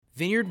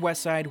Vineyard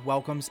Westside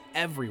welcomes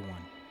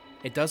everyone.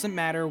 It doesn't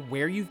matter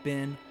where you've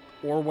been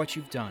or what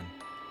you've done.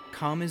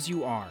 Come as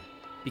you are,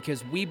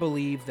 because we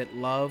believe that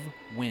love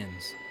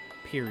wins.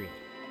 Period.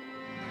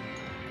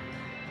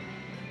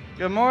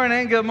 Good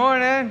morning, good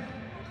morning.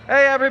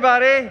 Hey,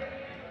 everybody.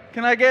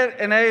 Can I get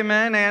an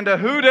amen and a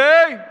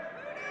hooday?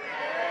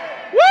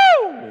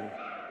 Woo!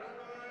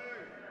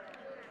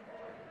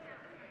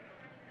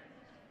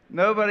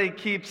 Nobody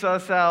keeps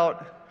us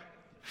out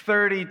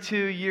 32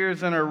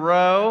 years in a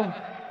row.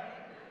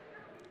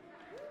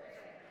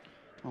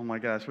 Oh my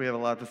gosh, we have a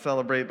lot to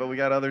celebrate, but we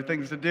got other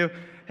things to do.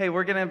 Hey,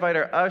 we're going to invite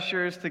our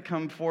ushers to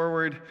come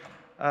forward.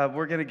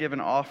 We're going to give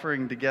an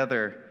offering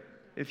together.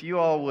 If you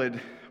all would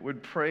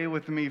pray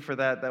with me for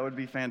that, that would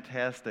be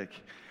fantastic.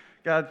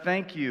 God,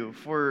 thank you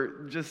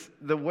for just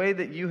the way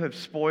that you have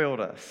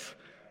spoiled us,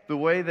 the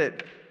way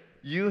that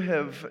you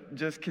have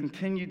just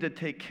continued to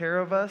take care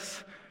of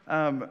us.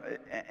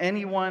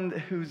 Anyone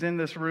who's in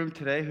this room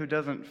today who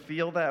doesn't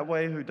feel that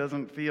way, who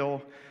doesn't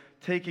feel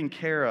taken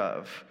care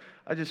of,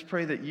 I just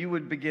pray that you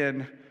would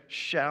begin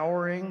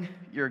showering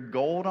your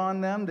gold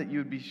on them, that you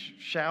would be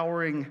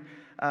showering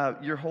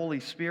your Holy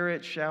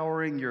Spirit,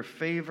 showering your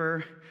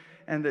favor,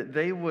 and that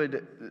they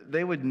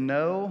would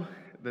know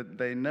that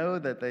they know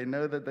that they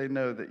know that they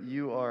know that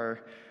you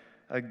are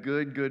a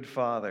good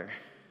Father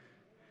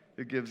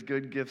who gives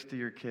good gifts to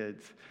your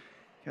kids.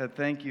 God,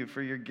 thank you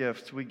for your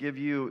gifts. We give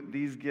you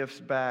these gifts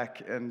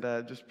back and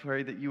just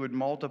pray that you would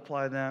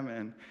multiply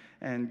them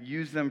and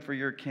use them for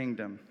your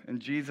kingdom. In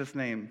Jesus'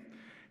 name,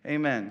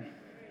 amen.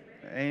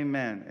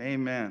 Amen.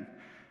 Amen.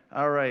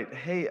 All right.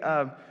 Hey,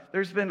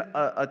 there's been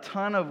a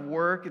ton of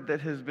work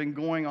that has been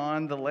going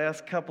on the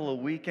last couple of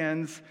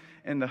weekends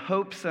in the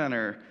Hope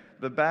Center,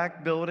 the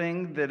back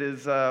building that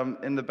is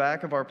in the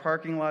back of our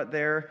parking lot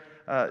there.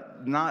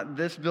 Not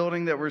this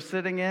building that we're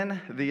sitting in,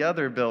 the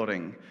other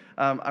building.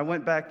 I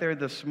went back there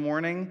this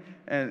morning,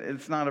 and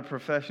it's not a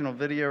professional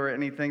video or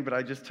anything, but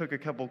I just took a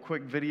couple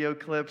quick video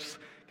clips.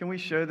 Can we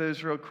show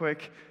those real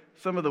quick?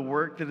 Some of the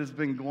work that has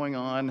been going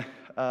on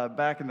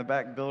back in the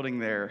back building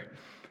there.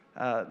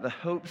 The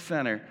Hope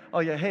Center. Oh,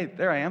 yeah, hey,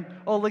 there I am.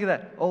 Oh, look at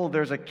that. Oh,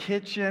 there's a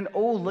kitchen.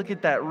 Oh, look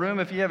at that room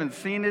if you haven't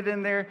seen it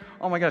in there.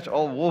 Oh, my gosh.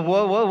 Oh,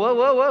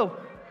 whoa.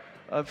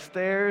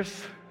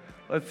 Upstairs.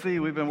 Let's see,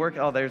 we've been working.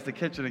 Oh, there's the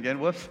kitchen again.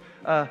 Whoops.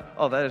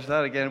 There's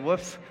that again.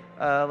 Whoops.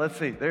 Let's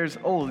see. There's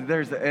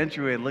the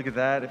entryway. Look at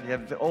that. If you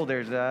haven't. Oh,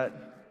 there's that.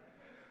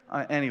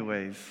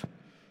 Anyways,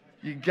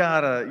 you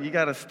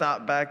gotta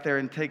stop back there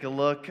and take a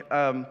look.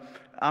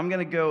 I'm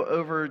gonna go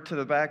over to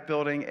the back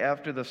building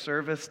after the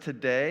service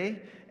today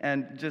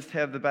and just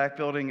have the back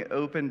building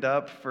opened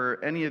up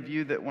for any of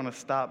you that want to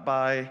stop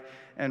by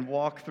and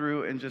walk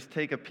through and just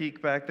take a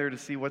peek back there to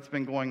see what's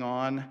been going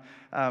on.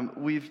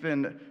 We've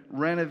been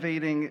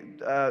renovating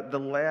the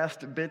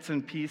last bits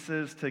and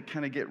pieces to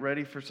kind of get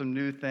ready for some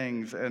new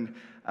things. And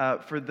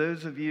for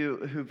those of you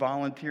who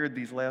volunteered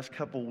these last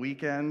couple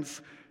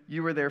weekends,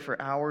 you were there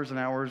for hours and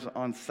hours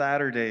on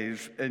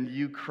Saturdays, and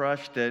you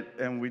crushed it,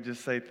 and we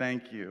just say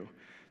thank you.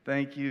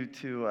 Thank you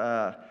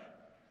to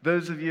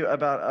those of you,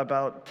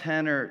 about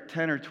 10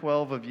 or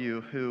 12 of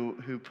you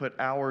who put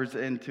hours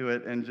into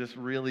it and just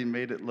really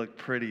made it look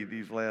pretty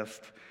these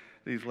last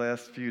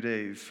few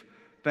days.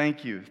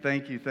 Thank you.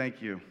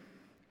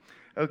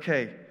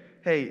 Okay,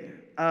 hey,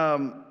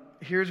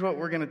 here's what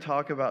we're going to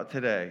talk about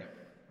today.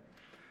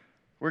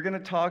 We're going to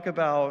talk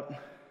about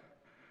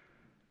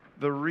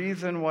the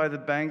reason why the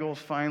Bengals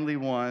finally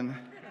won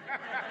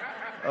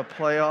a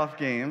playoff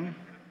game,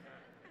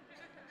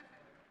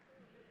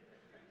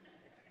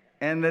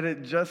 and that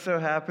it just so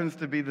happens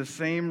to be the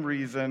same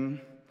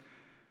reason,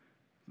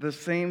 the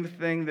same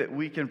thing that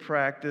we can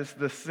practice,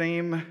 the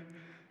same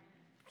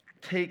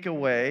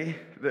takeaway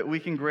that we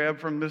can grab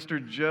from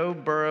Mr. Joe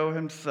Burrow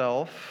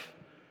himself,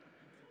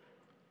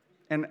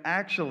 and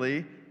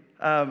actually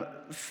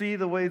see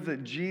the ways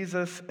that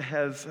Jesus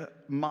has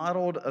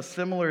modeled a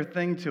similar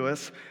thing to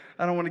us.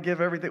 I don't want to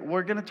give everything.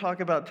 We're going to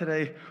talk about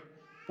today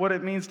what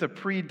it means to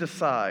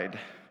pre-decide.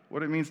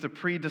 What it means to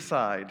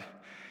pre-decide.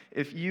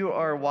 If you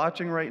are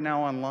watching right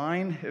now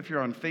online, if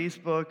you're on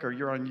Facebook or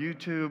you're on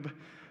YouTube,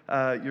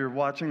 you're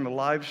watching the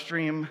live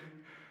stream,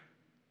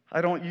 I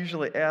don't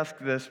usually ask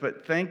this,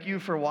 but thank you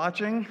for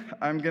watching.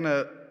 I'm going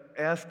to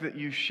ask that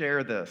you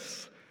share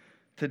this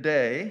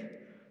today.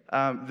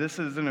 This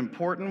is an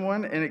important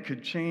one, and it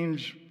could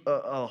change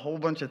a whole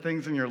bunch of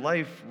things in your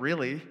life,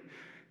 really,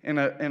 in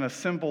a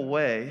simple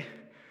way.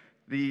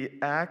 The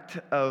act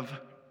of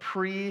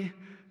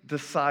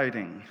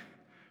pre-deciding.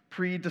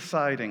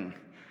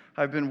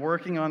 I've been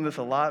working on this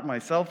a lot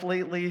myself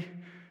lately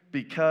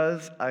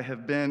because I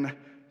have been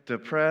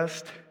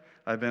depressed,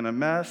 I've been a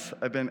mess,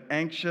 I've been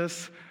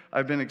anxious,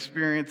 I've been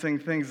experiencing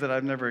things that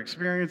I've never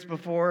experienced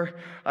before.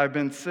 I've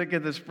been sick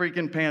of this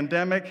freaking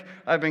pandemic.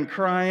 I've been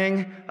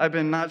crying. I've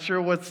been not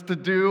sure what's to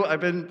do.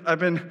 I've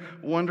been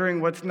wondering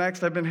what's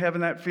next. I've been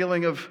having that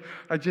feeling of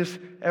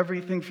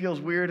everything feels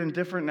weird and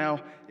different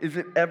now. Is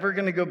it ever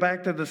going to go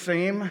back to the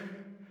same?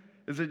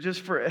 Is it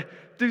just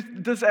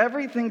does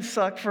everything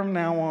suck from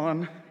now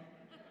on?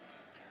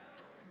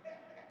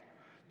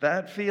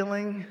 That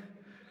feeling.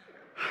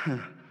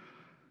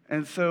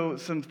 And so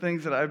some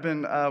things that I've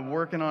been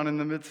working on in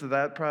the midst of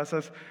that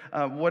process,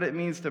 what it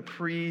means to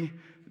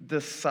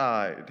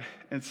pre-decide.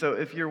 And so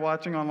if you're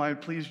watching online,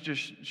 please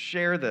just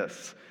share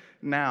this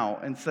now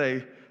and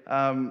say,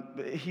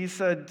 he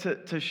said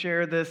to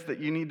share this, that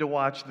you need to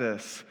watch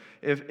this.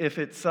 If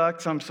it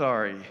sucks, I'm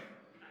sorry.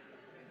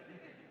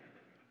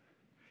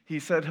 He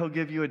said he'll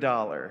give you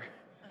 $1.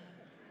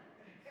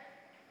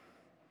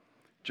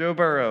 Joe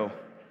Burrow,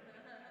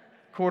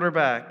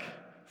 quarterback,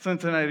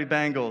 Cincinnati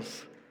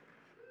Bengals.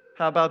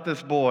 How about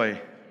this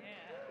boy?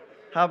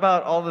 How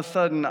about all of a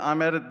sudden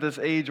I'm at this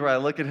age where I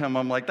look at him,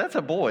 I'm like, that's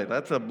a boy.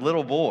 That's a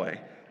little boy.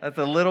 That's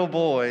a little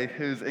boy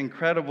who's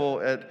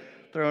incredible at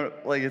throwing,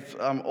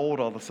 I'm old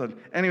all of a sudden.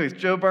 Anyways,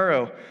 Joe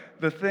Burrow,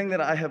 the thing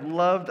that I have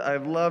loved,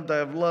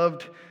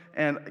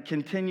 and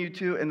continue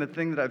to, and the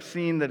thing that I've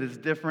seen that is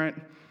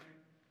different,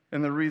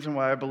 and the reason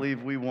why I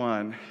believe we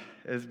won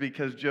is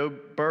because Joe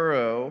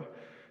Burrow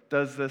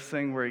does this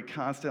thing where he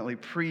constantly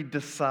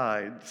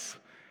pre-decides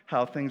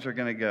how things are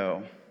going to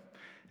go.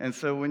 And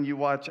so when you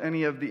watch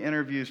any of the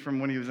interviews from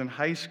when he was in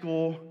high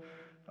school,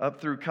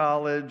 up through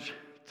college,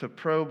 to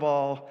pro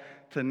ball,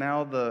 to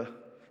now the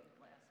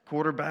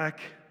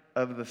quarterback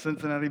of the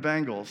Cincinnati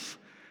Bengals,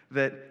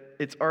 that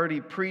it's already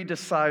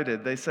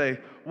pre-decided. They say,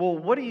 well,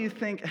 what do you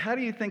think? How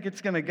do you think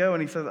it's going to go?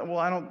 And he says, well,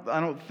 I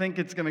don't think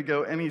it's going to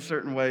go any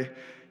certain way.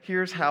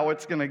 Here's how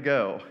it's going to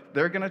go.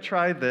 They're going to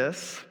try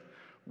this.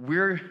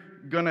 We're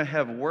going to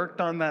have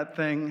worked on that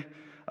thing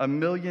a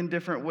million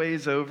different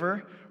ways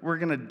over. We're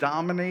going to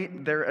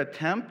dominate their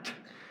attempt,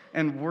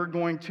 and we're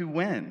going to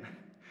win.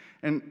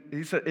 And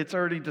he said, it's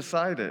already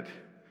decided.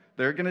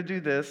 They're going to do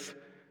this,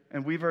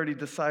 and we've already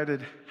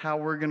decided how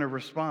we're going to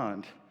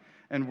respond,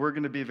 and we're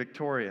going to be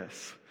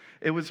victorious.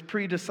 It was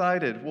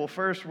pre-decided. Well,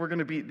 first, we're going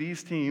to beat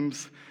these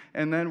teams,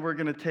 and then we're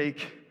going to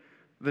take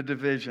the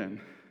division.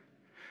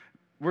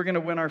 We're going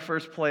to win our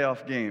first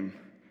playoff game.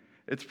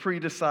 It's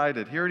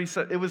pre-decided. He already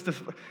said,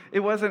 it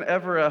wasn't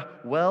ever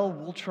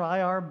we'll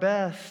try our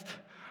best.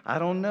 I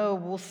don't know.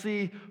 We'll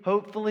see.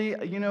 Hopefully,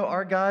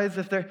 our guys,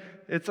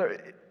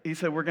 he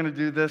said, we're going to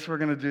do this, we're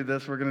going to do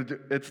this,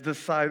 it's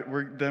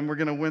decided, then we're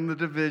going to win the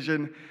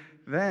division.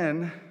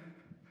 Then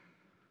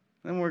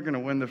we're going to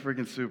win the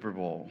freaking Super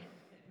Bowl.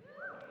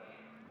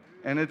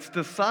 And it's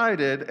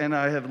decided, and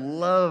I have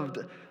loved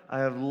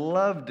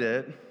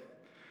it,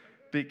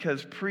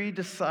 because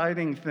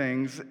pre-deciding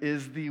things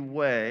is the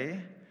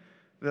way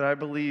that I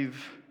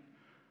believe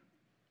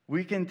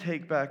we can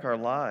take back our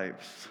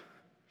lives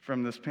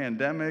from this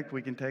pandemic.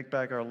 We can take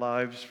back our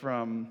lives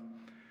from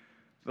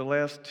the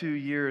last 2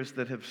 years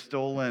that have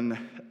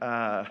stolen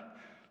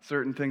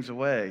certain things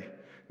away.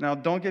 Now,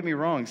 don't get me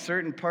wrong.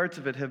 Certain parts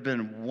of it have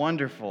been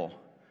wonderful.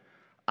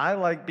 I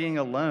like being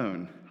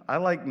alone. I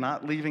like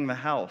not leaving the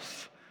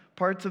house.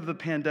 Parts of the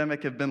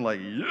pandemic have been like,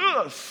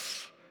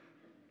 yes!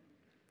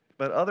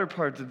 But other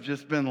parts have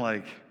just been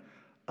like,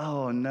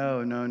 oh,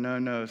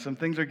 no. Some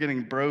things are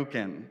getting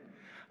broken.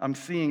 I'm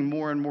seeing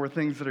more and more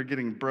things that are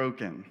getting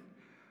broken.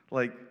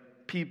 Like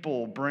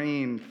people,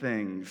 brain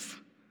things,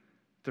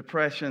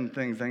 depression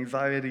things,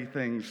 anxiety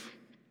things.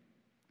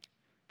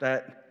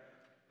 That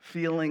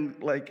feeling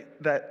like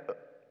that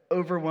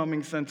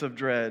overwhelming sense of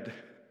dread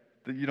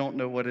that you don't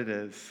know what it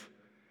is.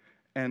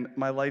 And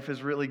my life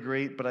is really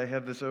great, but I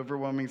have this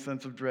overwhelming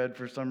sense of dread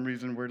for some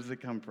reason. Where does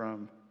it come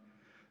from?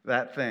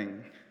 That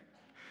thing.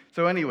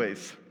 So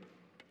anyways,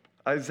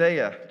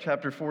 Isaiah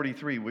chapter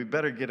 43. We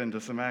better get into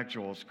some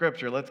actual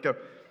scripture. Let's go.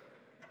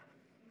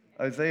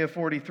 Isaiah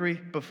 43.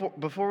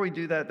 Before we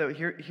do that, though,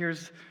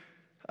 here's,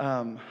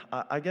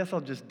 I guess I'll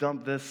just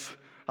dump this.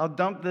 I'll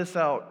dump this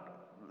out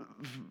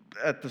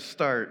at the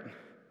start.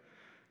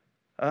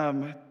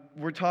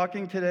 We're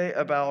talking today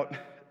about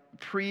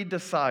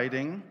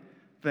pre-deciding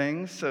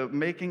things, so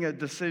making a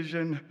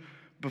decision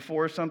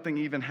before something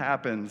even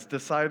happens,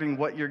 deciding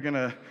what you're going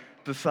to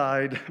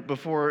decide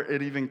before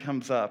it even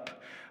comes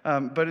up.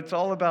 But it's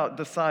all about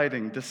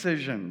deciding,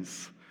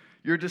 decisions.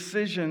 Your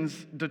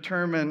decisions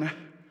determine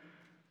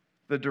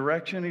the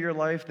direction of your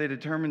life. They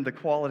determine the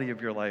quality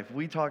of your life.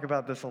 We talk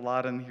about this a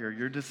lot in here.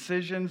 Your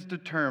decisions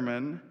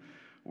determine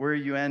where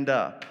you end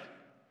up.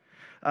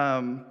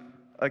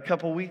 A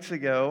couple weeks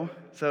ago,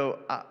 so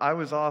I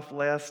was off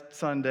last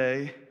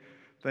Sunday,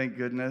 thank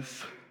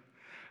goodness.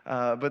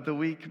 But the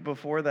week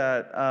before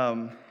that,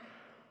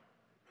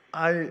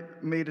 I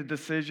made a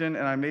decision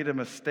and I made a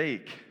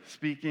mistake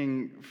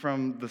speaking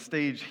from the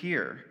stage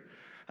here.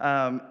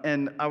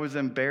 And I was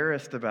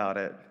embarrassed about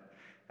it.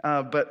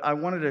 But I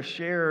wanted to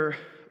share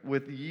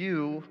with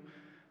you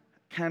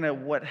kind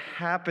of what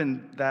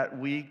happened that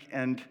week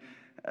and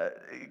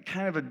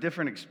kind of a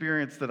different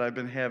experience that I've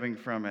been having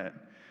from it.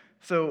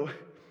 So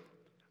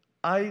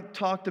I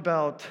talked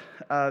about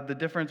the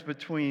difference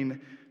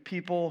between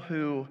people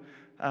who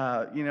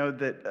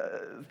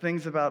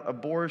things about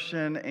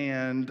abortion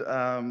and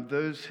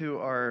those who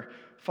are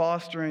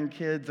fostering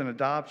kids and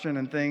adoption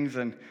and things.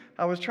 And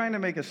I was trying to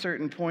make a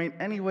certain point.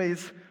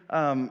 Anyways,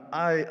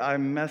 I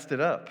messed it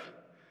up.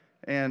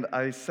 and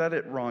I said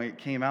it wrong. It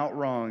came out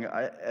wrong.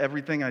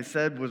 Everything I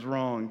said was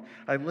wrong.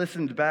 I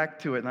listened back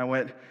to it, and I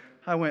went,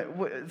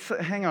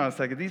 hang on a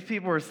second. These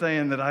people are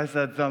saying that I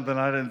said something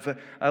I didn't say.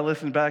 I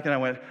listened back, and I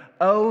went,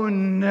 oh,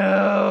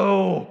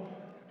 no.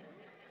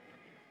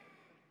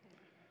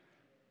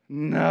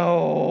 No.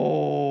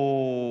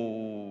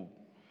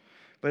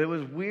 But it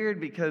was weird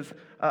because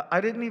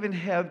I didn't even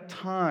have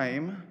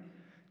time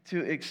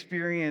to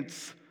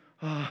experience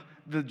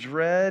the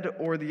dread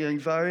or the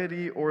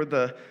anxiety or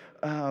the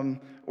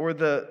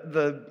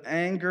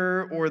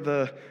anger or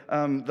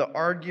the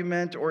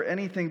argument or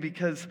anything,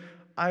 because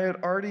I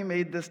had already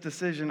made this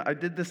decision. I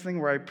did this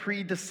thing where I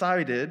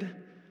pre-decided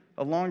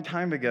a long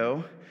time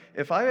ago,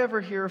 if I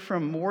ever hear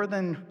from more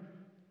than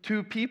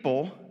 2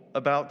 people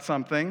about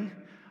something,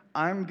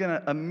 I'm going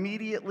to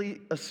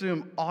immediately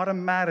assume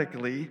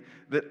automatically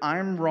that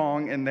I'm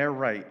wrong and they're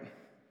right.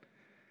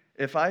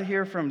 If I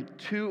hear from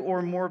 2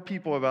 or more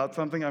people about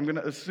something, I'm going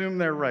to assume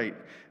they're right.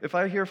 If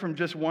I hear from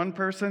just one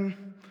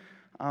person,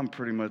 I'm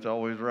pretty much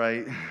always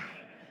right.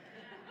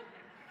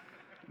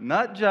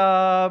 Nut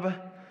job.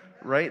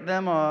 Write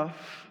them off.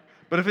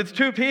 But if it's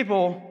 2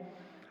 people,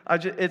 I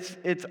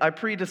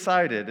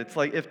pre-decided. It's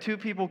like if 2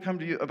 people come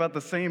to you about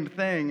the same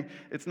thing,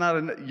 it's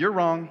not you're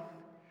wrong.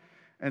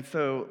 And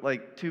so,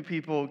 like, 2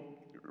 people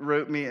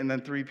wrote me, and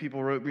then 3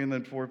 people wrote me, and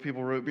then 4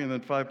 people wrote me, and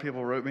then 5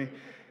 people wrote me.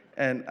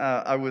 And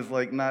I was,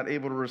 like, not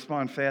able to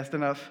respond fast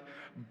enough.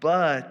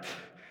 But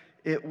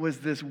it was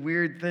this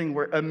weird thing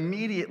where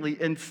immediately,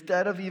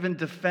 instead of even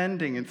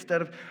defending,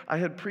 I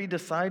had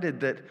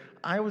pre-decided that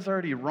I was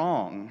already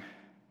wrong.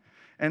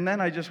 And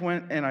then I just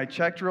went and I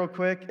checked real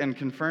quick and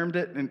confirmed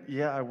it, and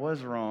yeah, I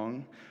was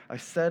wrong. I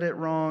said it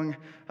wrong.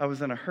 I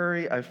was in a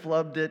hurry. I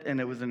flubbed it, and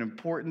it was an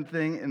important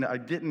thing, and I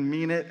didn't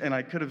mean it, and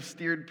I could have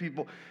steered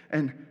people.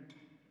 And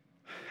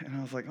I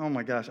was like, oh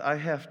my gosh, I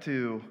got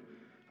to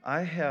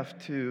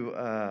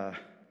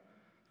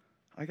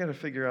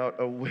figure out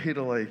a way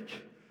to, like,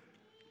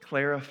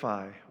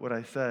 clarify what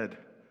I said.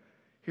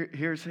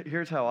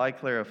 Here's how I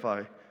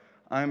clarify.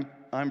 I'm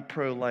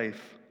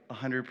pro-life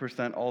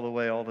 100% all the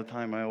way, all the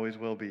time. I always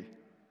will be.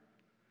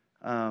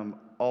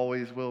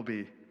 Always will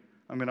be.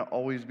 I'm going to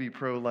always be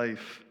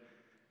pro-life.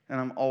 And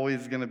I'm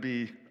always going to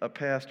be a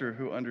pastor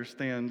who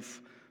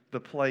understands the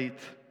plight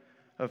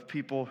of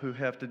people who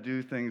have to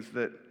do things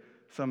that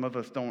some of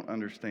us don't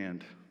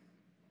understand.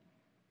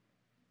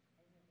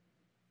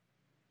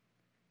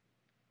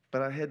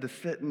 But I had to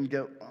sit and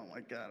go, oh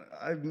my God,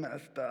 I've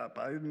messed up.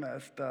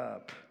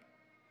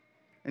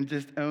 And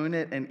just own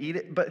it and eat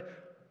it. But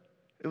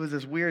it was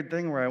this weird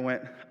thing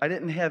where I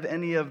didn't have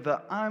any of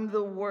the, I'm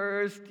the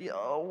worst,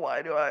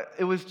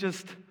 it was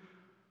just,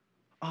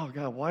 oh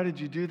God, why did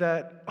you do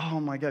that? Oh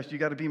my gosh, you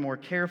got to be more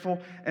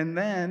careful. And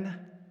then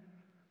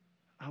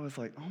I was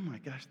like, oh my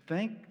gosh,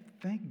 thank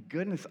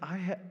goodness I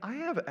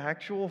have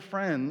actual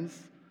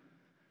friends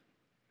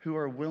who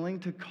are willing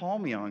to call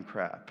me on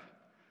crap,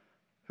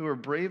 who are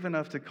brave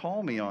enough to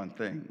call me on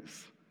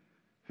things,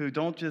 who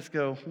don't just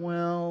go,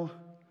 well.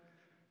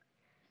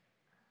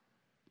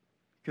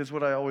 Because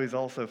what I always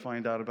also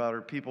find out about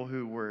are people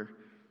who were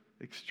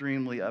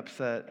extremely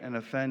upset and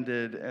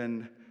offended,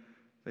 and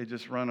they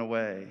just run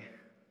away.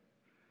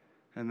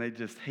 And they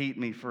just hate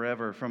me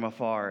forever from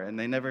afar, and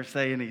they never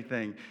say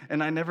anything.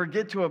 And I never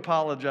get to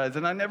apologize,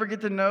 and I never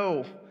get to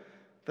know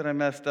that I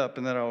messed up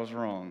and that I was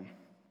wrong.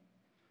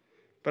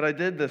 But I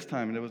did this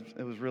time, and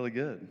it was really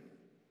good.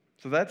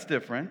 So that's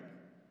different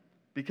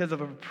because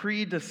of a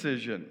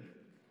pre-decision.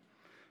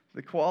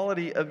 The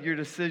quality of your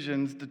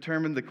decisions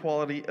determine the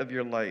quality of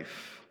your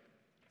life.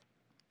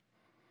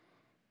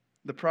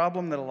 The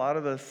problem that a lot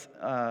of us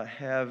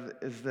have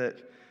is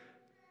that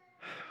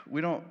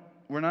we're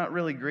not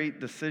really great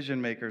decision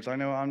makers. I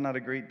know I'm not a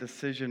great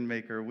decision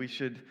maker. We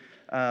should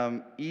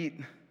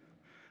eat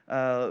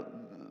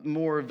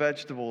more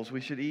vegetables.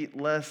 We should eat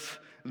less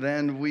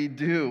than we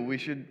do.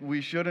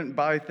 We shouldn't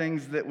buy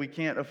things that we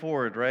can't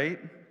afford,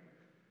 right?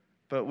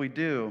 But we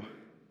do.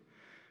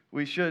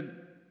 We should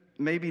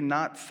maybe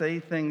not say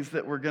things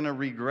that we're going to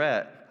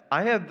regret.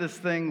 I have this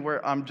thing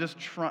where I'm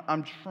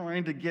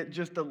trying to get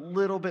just a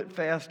little bit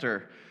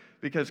faster,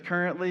 because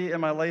currently in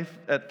my life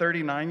at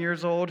 39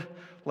 years old,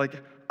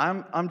 like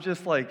I'm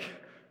just like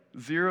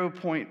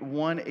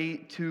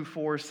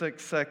 0.18246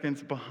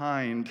 seconds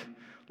behind,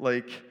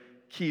 like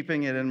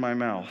keeping it in my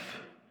mouth.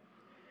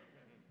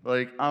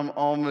 Like I'm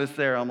almost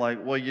there. I'm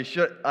like, well, you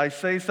should. I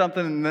say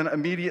something and then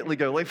immediately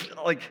go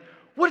like,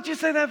 what did you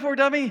say that for,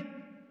 dummy?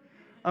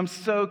 I'm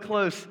so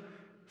close.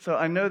 So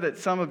I know that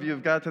some of you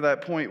have got to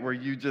that point where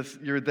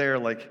you're there,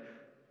 like,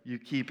 you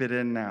keep it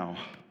in now.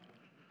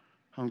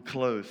 I'm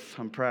close.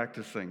 I'm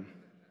practicing.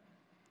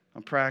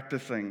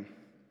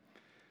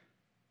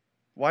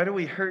 Why do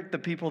we hurt the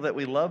people that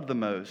we love the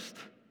most?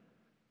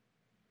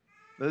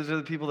 Those are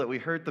the people that we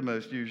hurt the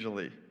most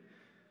usually.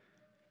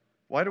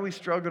 Why do we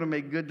struggle to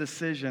make good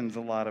decisions,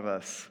 a lot of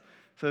us?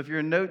 So if you're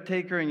a note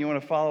taker and you want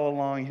to follow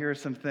along, here are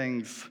some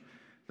things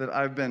that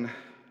I've been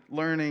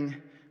learning,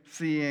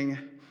 seeing,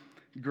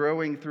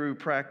 growing through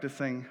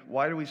practicing.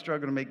 Why do we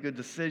struggle to make good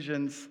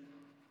decisions?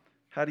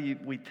 How do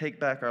we take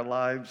back our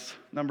lives?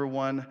 Number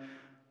one,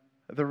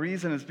 the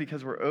reason is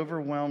because we're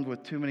overwhelmed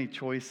with too many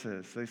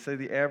choices. They say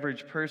the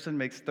average person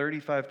makes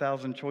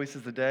 35,000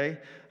 choices a day.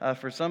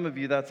 For some of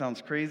you, that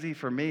sounds crazy.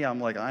 For me, I'm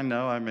like, I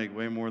know I make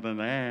way more than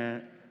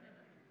that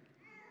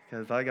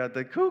because I got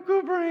the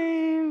cuckoo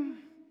brain,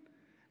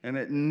 and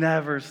it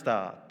never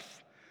stops.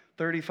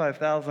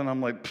 35,000,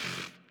 I'm like,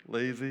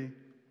 lazy.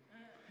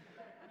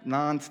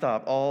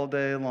 Nonstop, all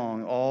day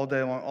long, all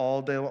day long,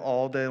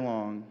 all day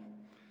long.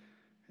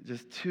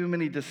 Just too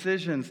many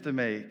decisions to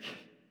make.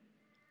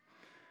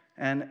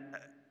 And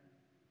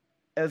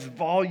as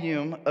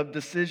volume of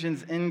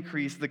decisions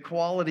increase, the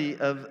quality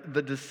of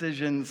the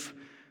decisions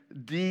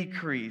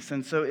decrease.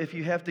 And so if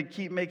you have to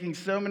keep making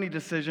so many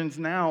decisions,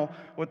 now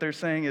what they're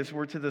saying is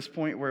we're to this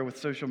point where with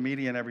social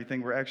media and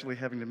everything, we're actually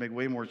having to make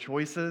way more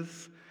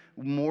choices,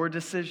 more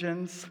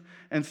decisions.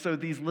 And so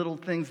these little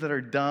things that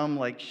are dumb,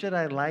 like, should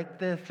I like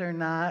this or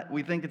not?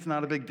 We think it's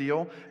not a big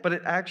deal, but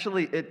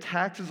it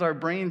taxes our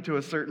brain to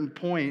a certain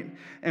point.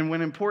 And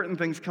when important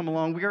things come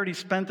along, we already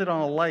spent it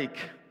on a like.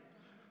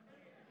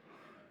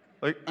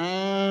 Like,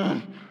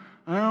 I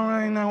don't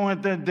really know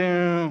what to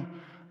do.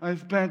 I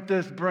spent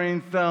this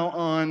brain cell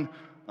on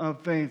a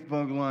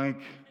Facebook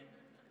like.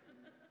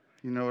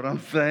 You know what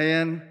I'm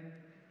saying?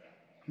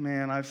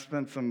 Man, I've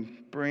spent some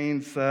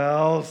brain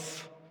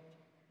cells.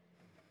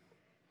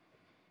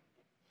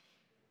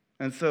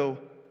 And so,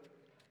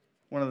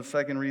 one of the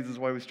second reasons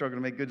why we struggle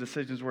to make good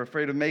decisions, we're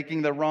afraid of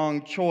making the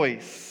wrong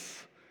choice.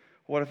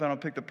 What if I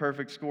don't pick the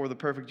perfect school or the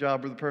perfect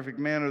job or the perfect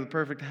man or the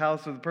perfect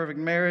house or the perfect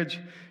marriage?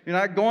 You're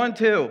not going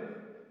to.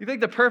 You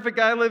think the perfect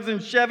guy lives in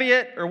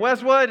Cheviot or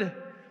Westwood?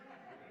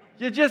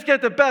 You just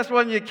get the best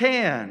one you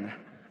can.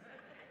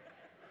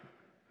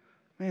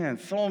 Man,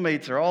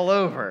 soulmates are all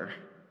over.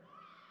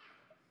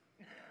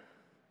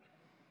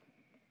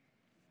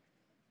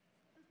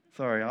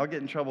 Sorry, I'll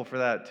get in trouble for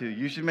that too.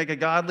 You should make a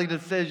godly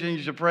decision.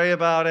 You should pray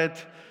about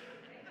it.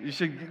 You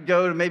should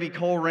go to maybe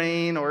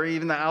Coleraine or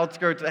even the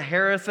outskirts of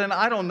Harrison.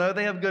 I don't know.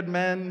 They have good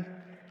men.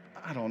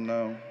 I don't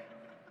know.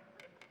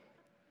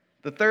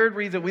 The third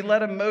reason, we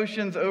let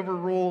emotions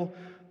overrule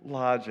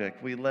logic.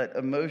 We let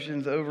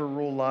emotions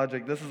overrule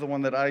logic. This is the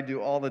one that I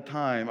do all the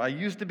time. I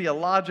used to be a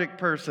logic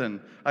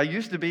person. I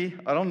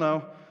don't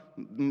know,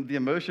 the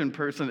emotion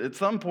person. At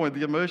some point,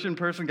 the emotion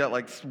person got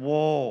like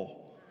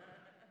swole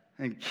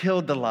and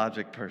killed the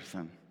logic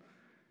person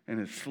in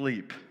his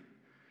sleep.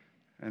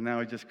 And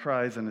now he just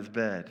cries in his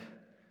bed.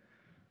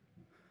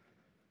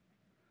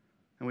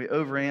 And we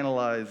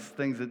overanalyze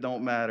things that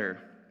don't matter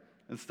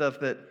and stuff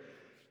that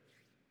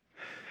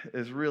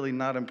is really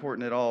not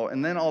important at all.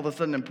 And then all of a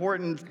sudden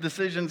important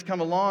decisions come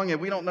along and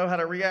we don't know how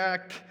to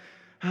react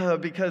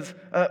because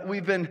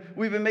we've been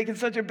making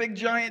such a big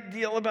giant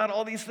deal about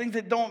all these things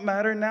that don't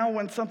matter. Now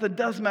when something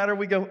does matter,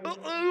 we go,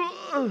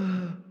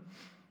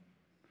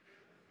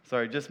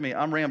 Sorry, just me.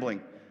 I'm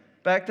rambling.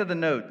 Back to the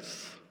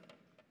notes.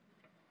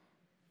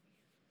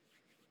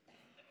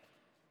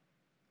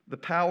 The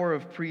power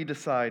of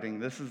pre-deciding.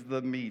 This is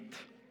the meat.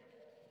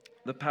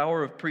 The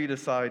power of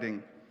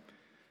pre-deciding.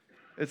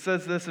 It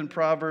says this in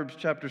Proverbs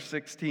chapter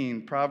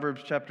 16.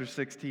 Proverbs chapter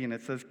 16.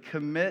 It says,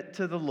 commit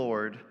to the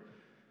Lord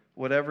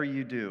whatever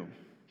you do.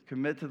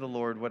 Commit to the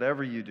Lord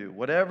whatever you do.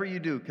 Whatever you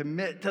do,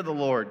 commit to the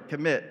Lord.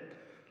 Commit.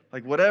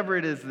 Like whatever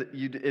it is that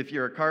you do. If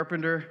you're a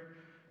carpenter,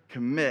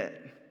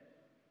 commit.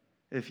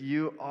 If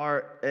you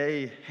are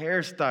a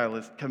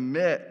hairstylist,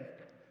 commit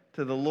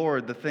to the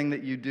Lord the thing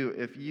that you do.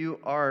 If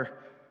you are,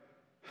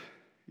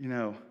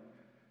 an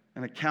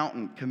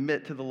accountant,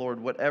 commit to the Lord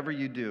whatever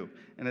you do.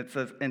 And it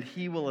says, and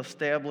He will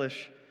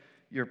establish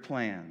your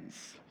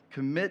plans.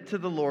 Commit to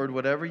the Lord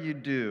whatever you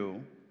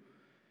do,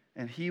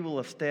 and He will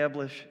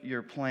establish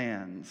your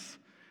plans.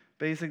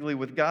 Basically,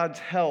 with God's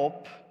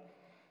help,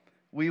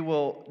 we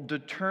will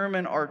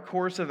determine our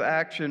course of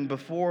action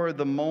before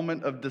the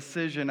moment of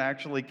decision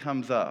actually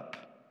comes up.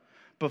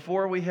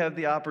 Before we have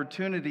the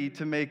opportunity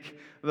to make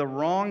the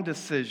wrong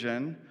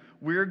decision,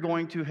 we're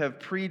going to have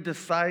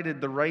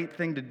pre-decided the right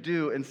thing to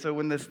do. And so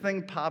when this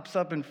thing pops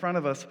up in front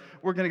of us,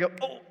 we're going to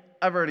go,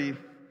 I've already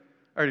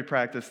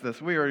practiced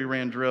this. We already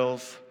ran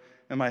drills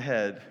in my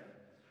head.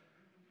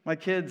 My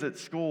kids at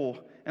school,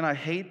 and I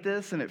hate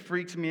this, and it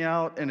freaks me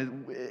out,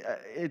 and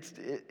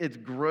it's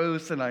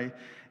gross,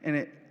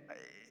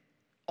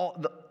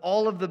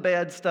 all of the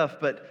bad stuff,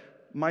 but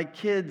my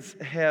kids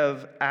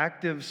have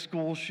active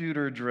school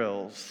shooter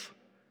drills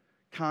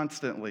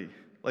constantly,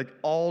 like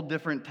all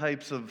different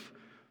types of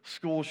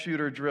school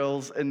shooter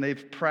drills, and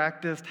they've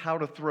practiced how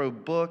to throw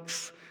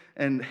books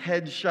and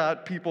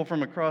headshot people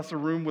from across the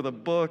room with a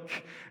book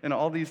and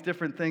all these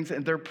different things,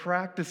 and they're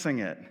practicing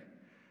it.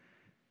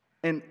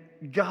 And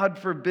God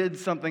forbid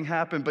something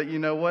happen, but you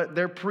know what?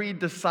 They're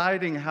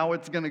pre-deciding how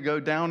it's going to go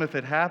down if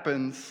it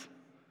happens.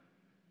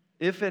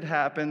 If it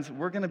happens,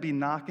 we're going to be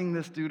knocking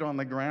this dude on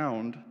the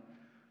ground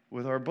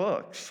with our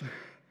books.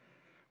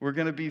 We're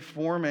going to be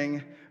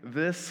forming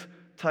this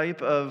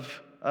type of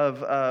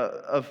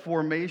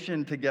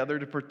formation together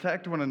to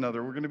protect one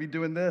another. We're going to be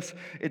doing this.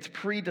 It's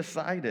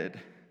pre-decided.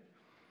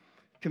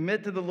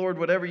 Commit to the Lord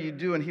whatever you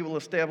do, and he will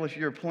establish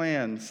your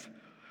plans.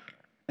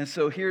 And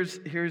so here's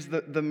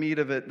the meat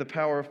of it, the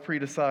power of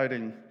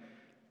pre-deciding.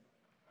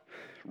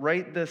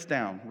 Write this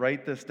down,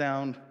 write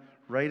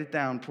it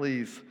down,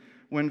 please.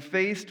 When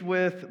faced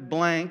with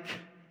blank,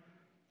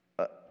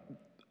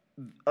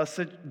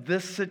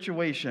 this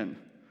situation,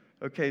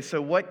 okay,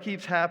 so what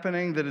keeps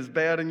happening that is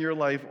bad in your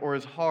life or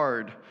is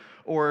hard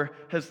or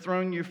has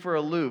thrown you for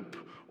a loop,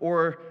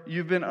 or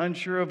you've been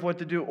unsure of what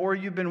to do, or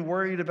you've been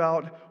worried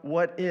about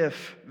what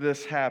if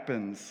this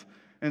happens.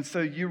 And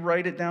so you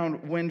write it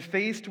down. When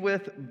faced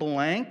with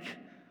blank,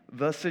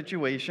 the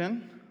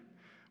situation,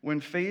 when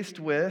faced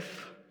with,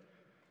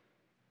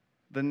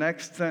 the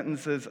next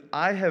sentence is,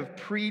 I have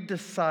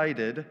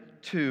pre-decided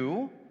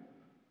to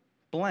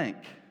blank.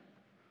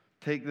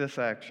 Take this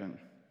action.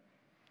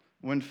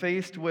 When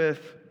faced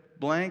with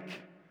blank,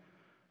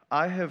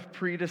 I have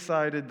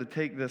pre-decided to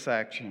take this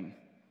action.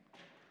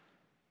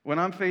 When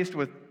I'm faced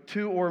with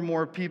two or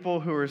more people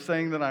who are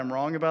saying that I'm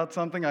wrong about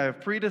something, I have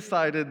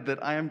pre-decided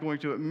that I am going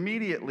to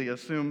immediately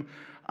assume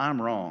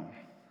I'm wrong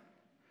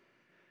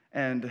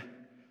and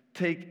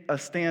take a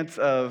stance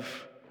of,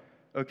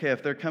 okay,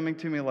 if they're coming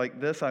to me like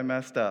this, I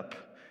messed up.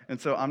 And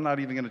so I'm not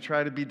even going to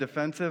try to be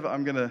defensive.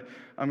 I'm going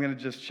to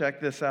just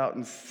check this out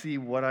and see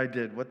what I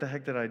did. What the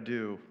heck did I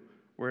do?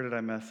 Where did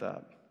I mess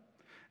up?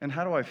 And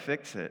how do I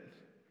fix it?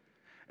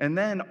 And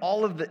then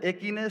all of the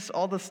ickiness,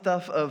 all the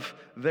stuff of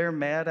they're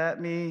mad at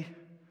me,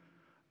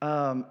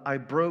 I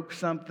broke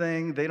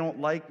something, they don't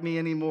like me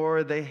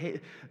anymore,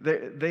 they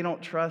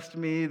don't trust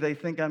me, they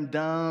think I'm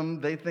dumb,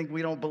 they think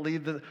we don't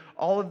believe that.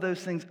 All of those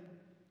things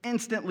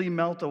instantly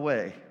melt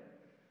away.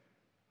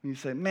 And you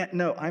say, man,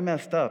 no, I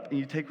messed up. And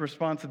you take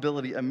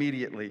responsibility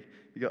immediately.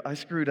 You go, I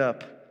screwed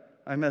up.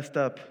 I messed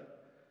up.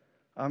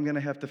 I'm going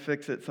to have to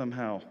fix it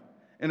somehow.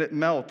 And it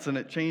melts and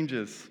it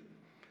changes.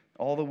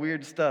 All the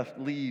weird stuff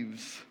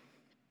leaves.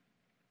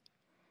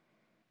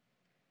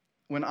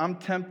 When I'm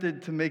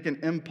tempted to make an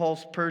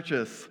impulse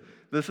purchase,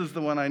 this is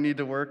the one I need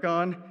to work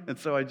on. And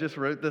so I just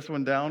wrote this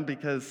one down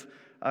because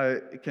I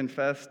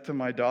confessed to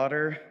my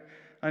daughter.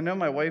 I know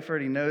my wife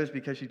already knows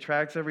because she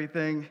tracks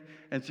everything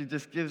and she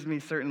just gives me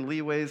certain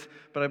leeways.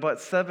 But I bought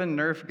 7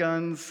 Nerf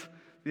guns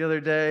the other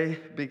day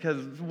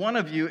because one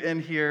of you in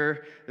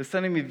here is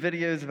sending me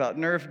videos about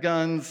Nerf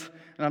guns,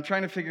 and I'm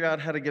trying to figure out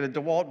how to get a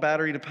DeWalt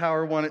battery to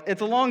power one.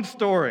 It's a long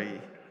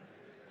story.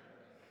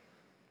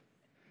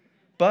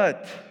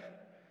 But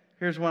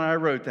here's one I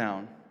wrote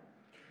down.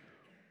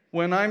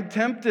 When I'm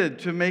tempted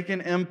to make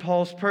an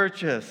impulse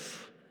purchase,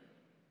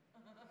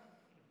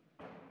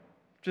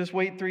 just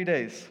wait 3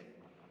 days.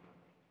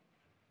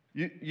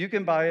 You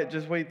can buy it,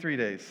 just wait 3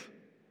 days,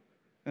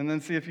 and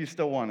then see if you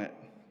still want it.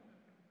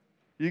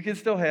 You can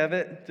still have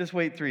it, just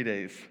wait 3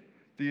 days.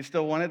 Do you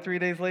still want it 3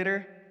 days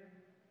later?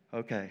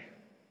 Okay.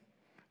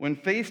 When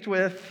faced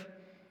with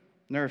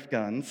Nerf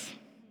guns,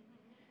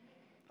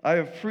 I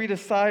have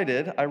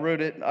pre-decided, I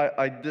wrote it,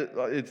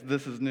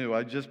 this is new,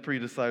 I just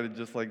pre-decided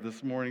just like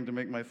this morning to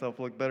make myself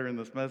look better in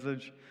this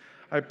message.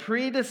 I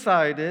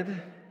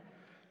pre-decided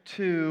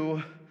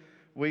to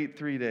wait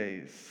 3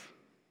 days.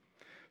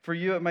 For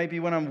you, it might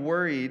be when I'm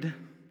worried.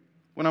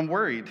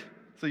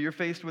 So you're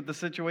faced with the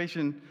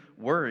situation,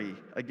 worry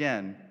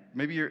again.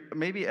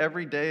 Maybe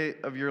every day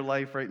of your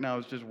life right now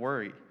is just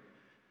worry.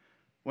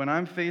 When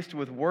I'm faced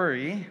with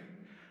worry,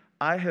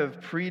 I have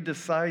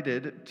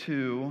pre-decided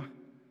to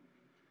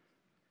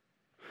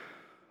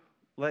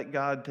let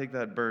God take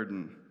that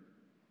burden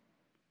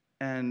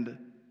and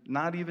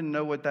not even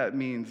know what that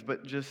means,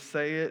 but just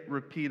say it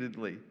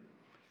repeatedly.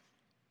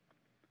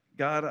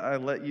 God, I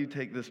let you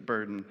take this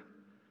burden.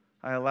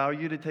 I allow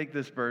you to take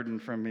this burden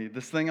from me.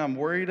 This thing I'm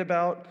worried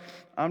about,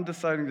 I'm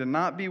deciding to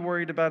not be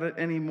worried about it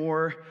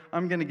anymore.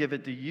 I'm going to give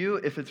it to you.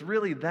 If it's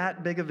really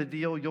that big of a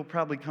deal, you'll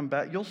probably come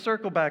back. You'll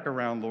circle back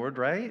around, Lord,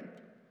 right?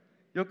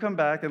 You'll come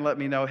back and let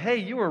me know, hey,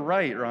 you were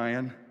right,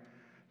 Ryan.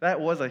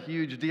 That was a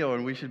huge deal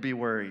and we should be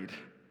worried.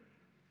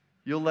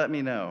 You'll let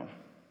me know.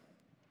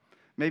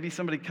 Maybe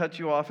somebody cut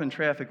you off in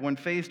traffic. When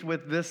faced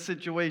with this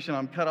situation,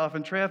 I'm cut off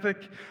in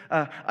traffic,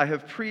 I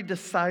have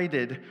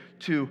pre-decided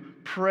to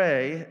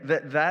pray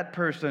that that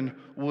person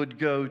would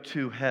go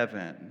to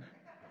heaven.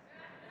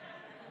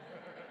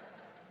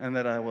 And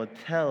that I will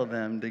tell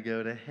them to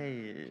go to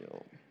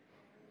hell.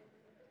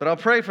 But I'll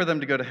pray for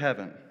them to go to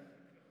heaven.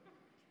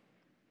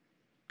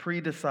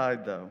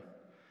 Pre-decide, though.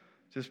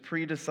 Just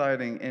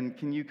pre-deciding. And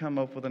can you come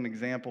up with an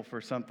example for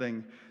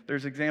something?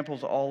 There's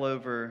examples all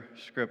over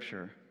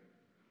Scripture.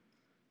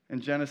 In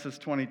Genesis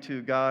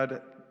 22,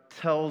 God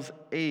tells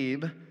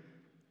Abe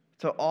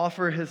to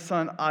offer his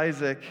son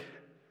Isaac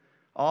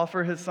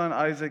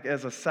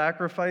as a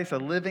sacrifice, a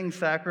living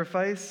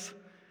sacrifice.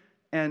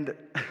 And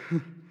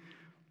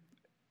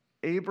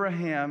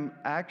Abraham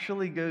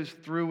actually goes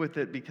through with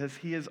it because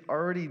he has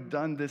already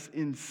done this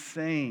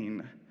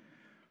insane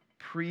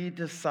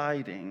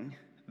pre-deciding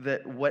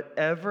that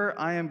whatever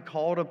I am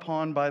called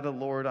upon by the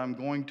Lord, I'm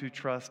going to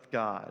trust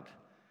God.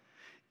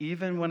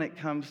 even when it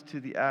comes to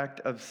the act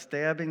of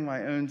stabbing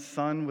my own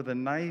son with a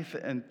knife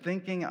and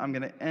thinking I'm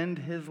going to end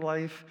his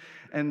life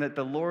and that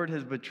the Lord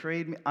has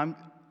betrayed me,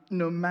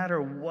 no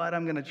matter what,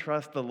 I'm going to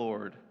trust the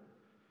Lord.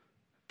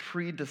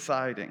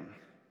 Pre-deciding.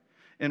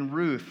 And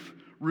Ruth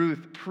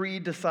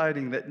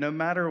pre-deciding that no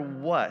matter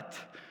what,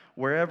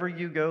 wherever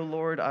you go,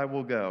 Lord, I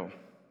will go.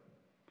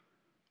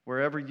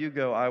 Wherever you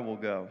go, I will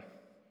go.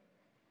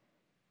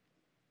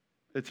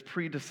 It's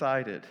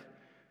pre-decided.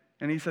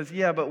 And he says,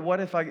 yeah, but what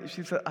if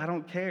she said, I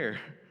don't care.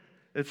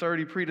 It's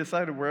already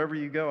pre-decided. Wherever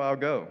you go, I'll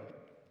go.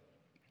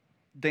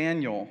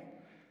 Daniel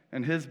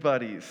and his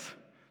buddies,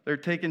 they're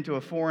taken to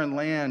a foreign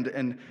land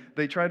and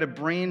they try to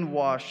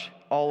brainwash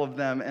all of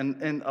them.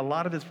 And a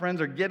lot of his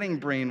friends are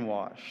getting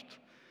brainwashed.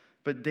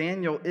 But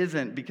Daniel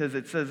isn't, because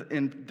it says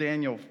in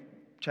Daniel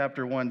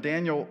chapter 1,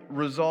 Daniel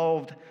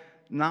resolved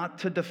not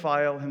to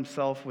defile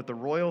himself with the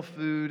royal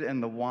food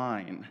and the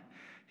wine.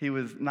 He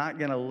was not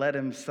going to let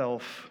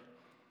himself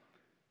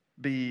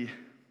be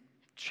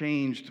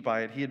changed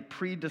by it. He had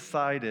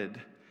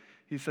pre-decided.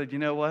 He said, you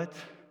know what?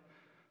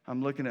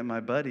 I'm looking at my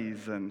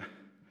buddies and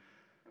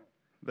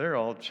they're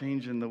all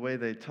changing the way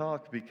they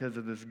talk because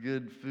of this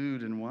good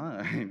food and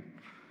wine.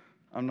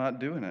 I'm not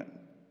doing it.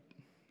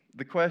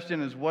 The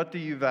question is, what do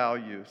you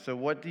value? So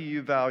what do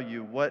you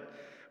value?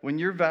 When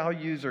your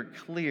values are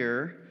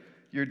clear,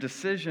 your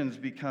decisions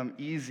become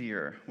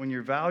easier. When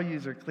your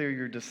values are clear,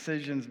 your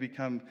decisions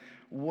become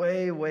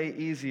way, way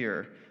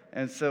easier.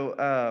 And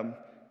so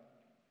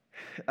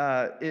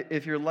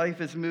if your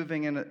life is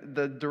moving in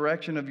the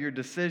direction of your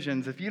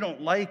decisions, if you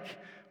don't like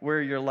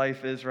where your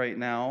life is right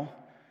now,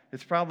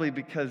 it's probably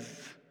because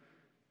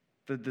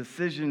the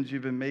decisions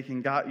you've been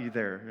making got you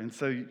there. And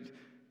so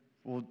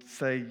we'll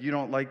say you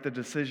don't like the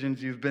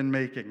decisions you've been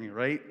making,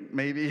 right?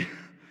 Maybe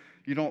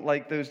you don't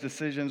like those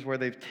decisions where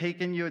they've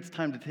taken you. It's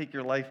time to take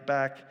your life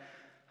back.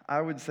 I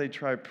would say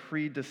try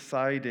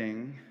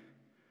pre-deciding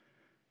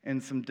in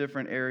some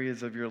different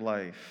areas of your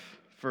life.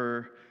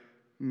 For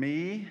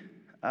me,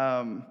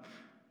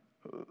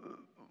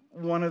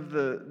 one of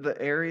the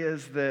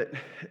areas that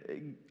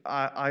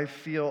I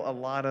feel a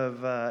lot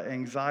of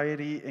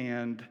anxiety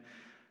and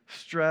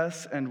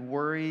stress and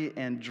worry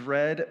and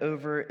dread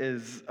over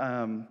is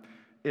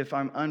if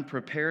I'm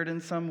unprepared in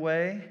some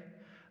way,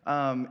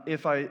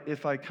 if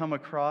I come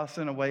across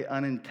in a way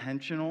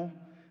unintentional.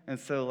 And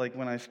so like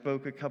when I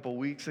spoke a couple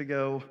weeks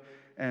ago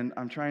and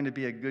I'm trying to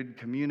be a good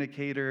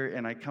communicator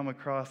and I come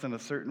across in a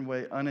certain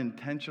way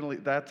unintentionally,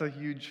 that's a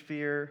huge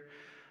fear.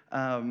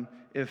 I'm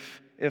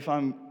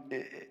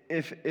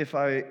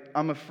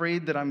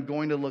afraid that I'm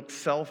going to look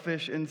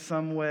selfish in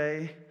some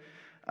way.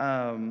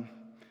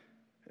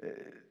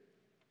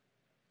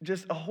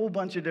 Just a whole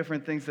bunch of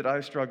different things that I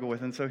struggle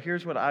with. And so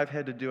here's what I've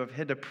had to do. I've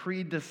had to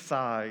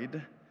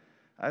pre-decide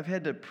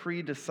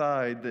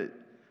that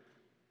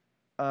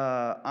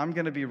I'm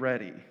going to be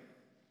ready.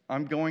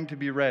 I'm going to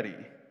be ready.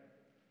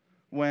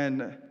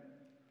 When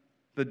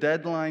the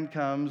deadline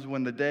comes,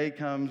 when the day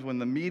comes, when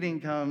the meeting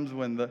comes,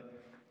 when the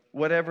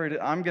whatever it is,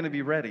 I'm going to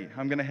be ready.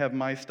 I'm going to have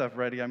my stuff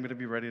ready. I'm going to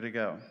be ready to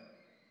go.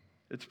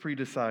 It's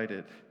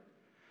pre-decided.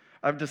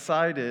 I've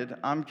decided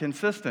I'm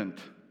consistent.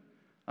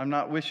 I'm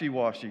not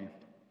wishy-washy.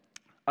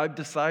 I've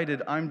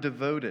decided I'm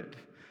devoted.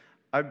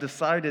 I've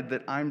decided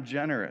that I'm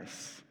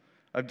generous.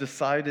 I've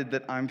decided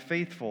that I'm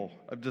faithful.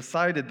 I've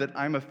decided that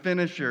I'm a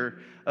finisher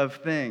of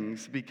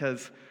things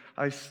because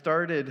I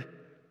started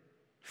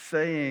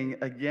saying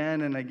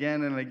again and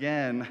again and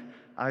again,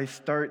 I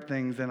start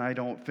things and I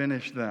don't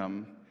finish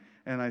them.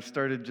 And I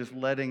started just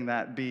letting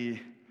that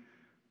be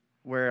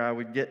where I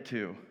would get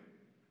to.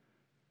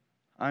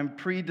 I'm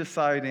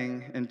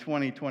pre-deciding in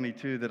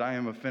 2022 that I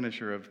am a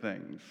finisher of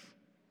things.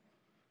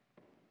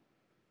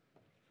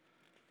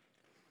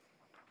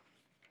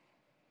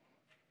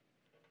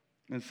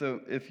 And so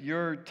if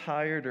you're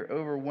tired or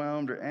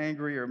overwhelmed or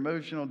angry or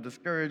emotional,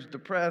 discouraged,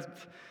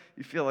 depressed,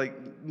 you feel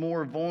like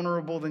more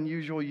vulnerable than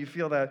usual, you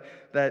feel that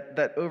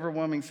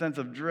overwhelming sense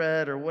of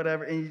dread or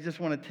whatever, and you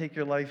just want to take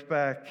your life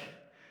back,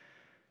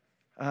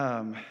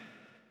 how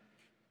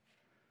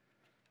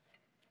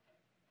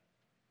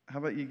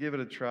about you give it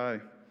a try?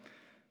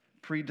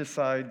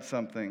 Pre-decide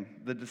something.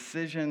 The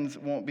decisions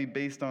won't be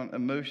based on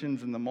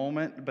emotions in the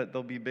moment, but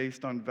they'll be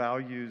based on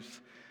values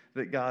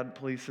that God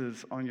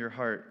places on your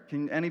heart.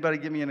 Can anybody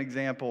give me an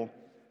example?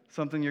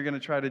 Something you're going to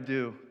try to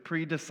do.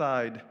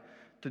 Pre-decide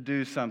to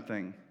do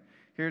something.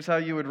 Here's how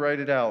you would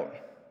write it out.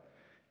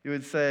 You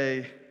would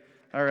say,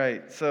 all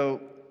right, so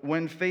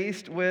when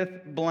faced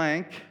with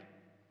blank,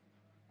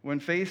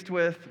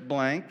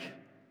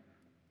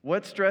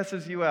 what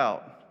stresses you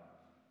out?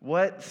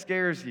 What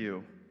scares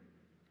you?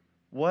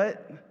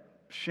 What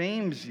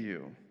shames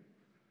you?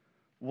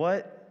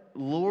 What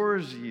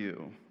lures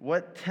you?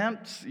 What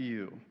tempts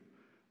you?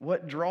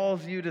 What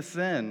draws you to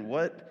sin?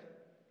 What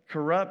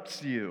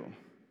corrupts you?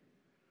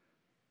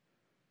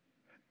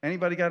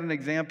 Anybody got an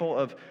example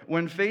of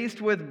when faced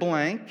with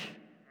blank?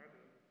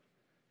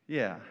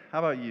 Yeah, how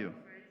about you?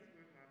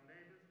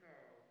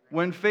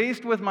 When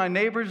faced with my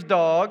neighbor's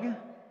dog,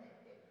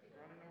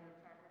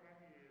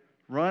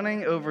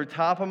 running over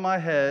top of my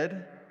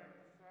head,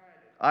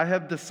 I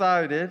have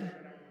decided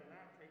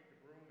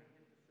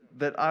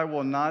that I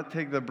will not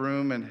take the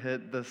broom and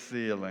hit the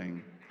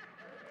ceiling.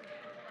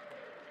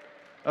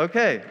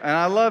 Okay, and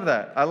I love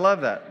that. I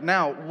love that.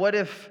 Now, what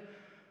if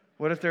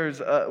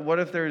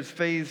there's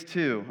phase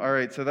 2? All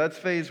right, so that's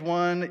phase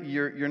 1.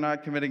 You're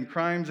not committing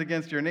crimes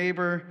against your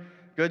neighbor.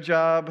 Good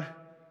job.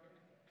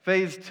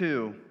 Phase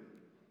 2.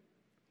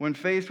 When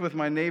faced with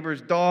my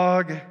neighbor's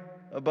dog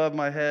above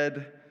my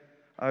head,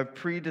 I've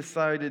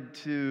pre-decided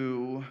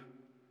to,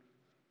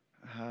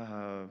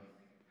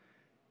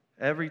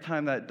 every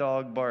time that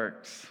dog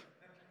barks,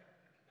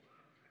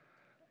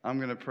 I'm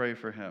going to pray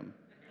for him.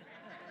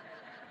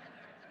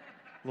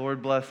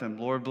 Lord bless him,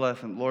 Lord bless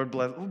him, Lord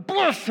bless him.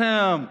 Bless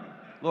him!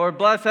 Lord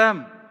bless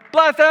him,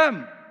 bless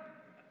him!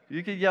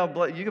 You could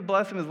yell, you could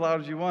bless him as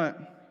loud as you want.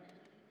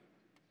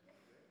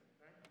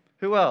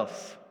 Who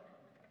else?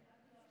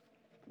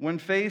 When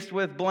faced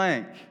with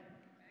blank.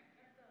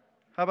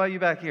 How about you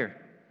back here?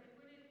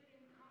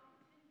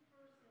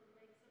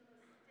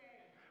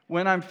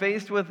 When I'm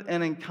faced with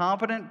an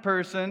incompetent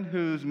person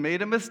who's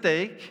made a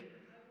mistake,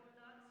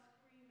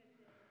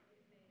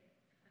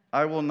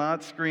 I will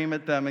not scream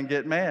at them and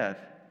get mad.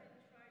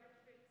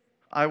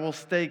 I will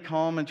stay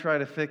calm and try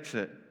to fix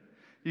it.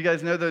 You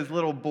guys know those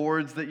little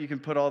boards that you can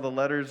put all the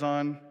letters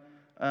on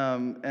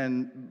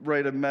and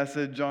write a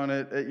message on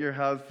it at your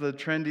house? The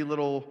trendy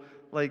little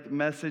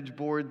message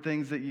board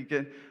things that you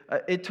can.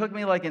 It took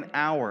me like an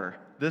hour.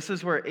 This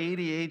is where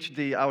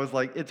ADHD, I was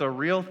like, it's a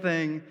real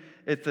thing.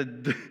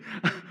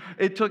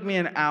 It took me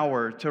an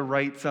hour to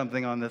write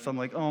something on this. I'm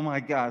like, oh my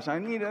gosh, I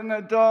need an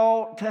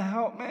adult to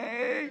help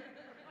me.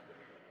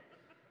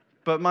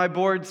 But my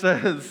board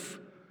says,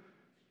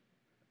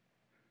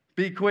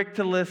 be quick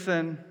to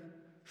listen,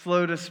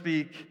 slow to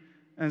speak,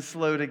 and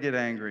slow to get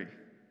angry.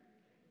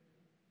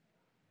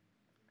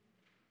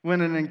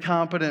 When an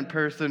incompetent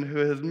person who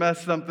has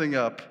messed something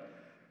up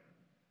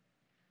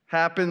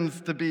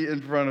happens to be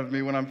in front of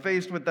me, when I'm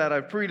faced with that,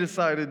 I've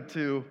pre-decided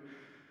to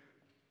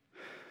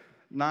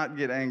not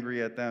get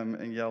angry at them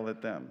and yell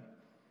at them.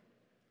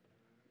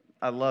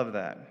 I love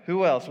that.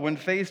 Who else? When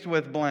faced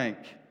with blank.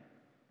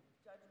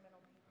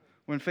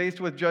 When faced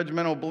with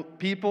judgmental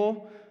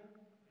people,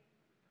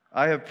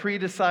 I have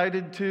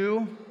pre-decided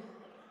to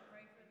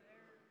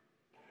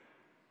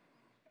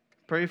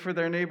pray for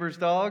their neighbor's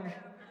dog.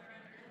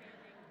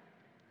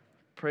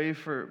 Pray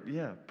for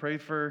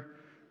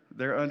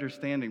their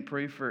understanding.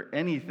 Pray for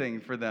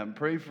anything for them.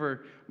 Pray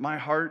for my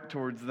heart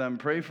towards them.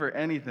 Pray for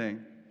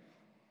anything.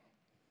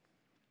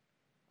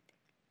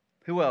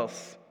 Who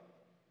else?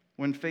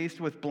 When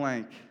faced with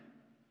blank.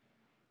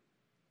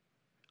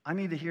 I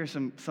need to hear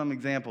some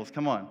examples.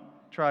 Come on,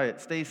 try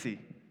it. Stacy.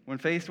 When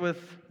faced with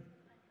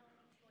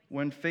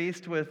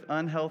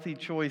unhealthy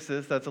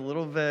choices, that's a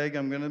little vague,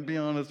 I'm going to be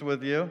honest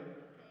with you.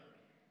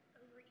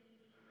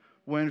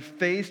 When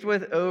faced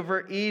with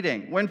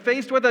overeating. When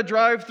faced with a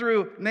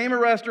drive-through, name a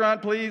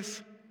restaurant,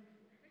 please.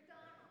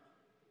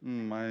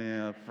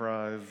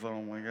 Fries,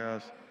 oh my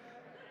gosh.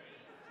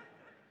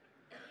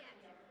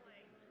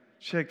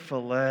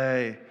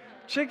 Chick-fil-A.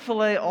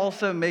 Chick-fil-A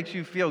also makes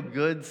you feel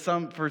good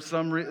for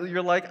some reason.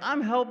 You're like,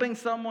 I'm helping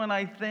someone,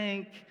 I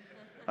think.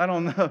 I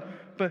don't know.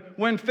 But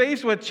when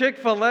faced with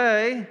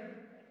Chick-fil-A,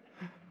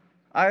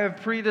 I have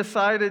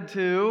pre-decided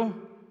to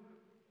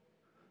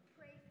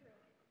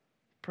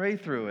pray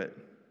through it.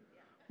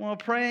 Well,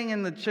 praying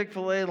in the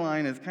Chick-fil-A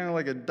line is kind of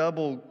like a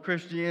double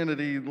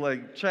Christianity,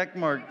 check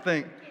mark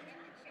thing.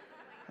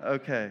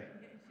 Okay.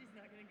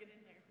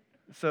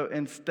 So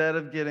instead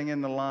of getting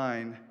in the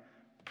line,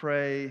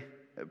 pray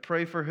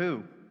for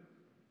who?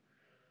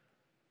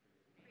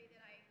 Pray that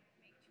I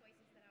make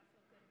choices that I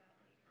feel good about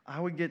later. I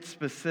would get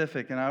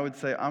specific, and I would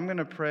say, I'm going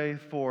to pray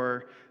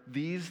for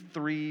these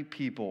 3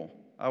 people.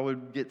 I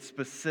would get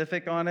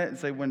specific on it and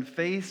say, when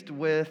faced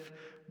with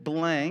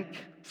blank,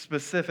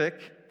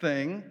 specific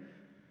thing,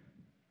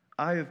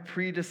 I have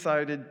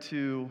pre-decided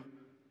to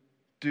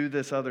do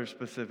this other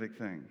specific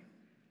thing.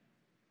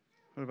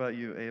 What about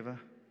you, Ava?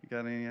 You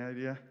got any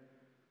idea?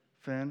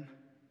 Finn?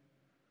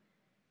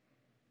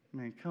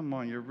 Man, come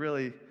on, you're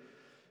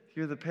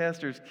the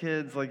pastor's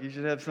kids, you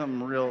should have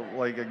something real,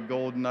 like a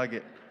gold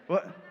nugget.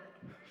 What?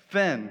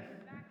 Finn.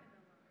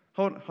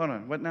 Hold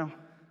on, what now?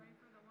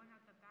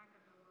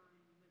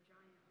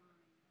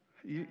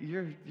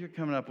 You're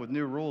coming up with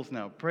new rules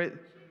now. Pray.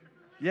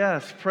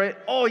 Yes, pray.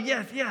 Oh,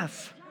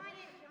 yes.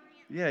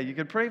 Yeah, you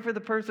could pray for the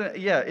person.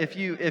 Yeah, if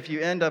you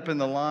end up in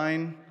the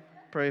line,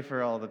 pray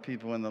for all the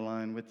people in the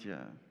line with you.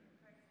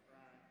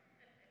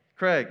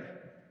 Craig.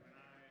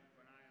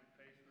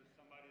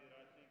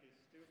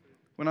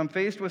 When I'm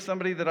faced with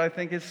somebody that I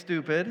think is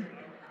stupid,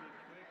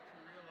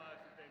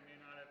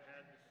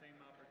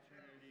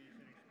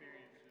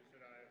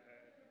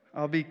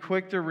 I'll be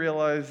quick to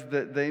realize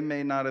that they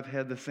may not have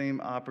had the same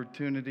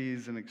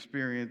opportunities and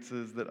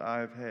experiences that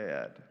I've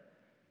had.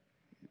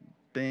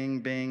 Bing,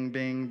 bing,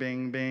 bing,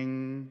 bing,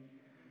 bing.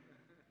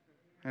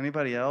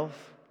 Anybody else?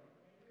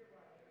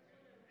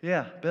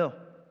 Yeah, Bill.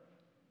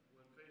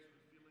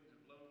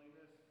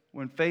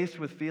 When faced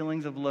with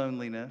feelings of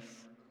loneliness,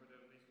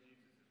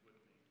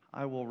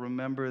 I will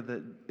remember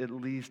that at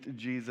least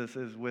Jesus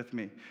is with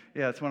me.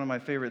 Yeah, it's one of my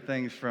favorite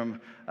things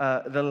from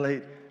the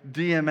late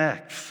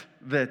DMX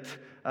that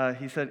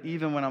he said,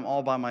 even when I'm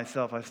all by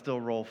myself, I still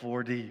roll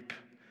 4 deep.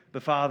 The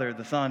Father,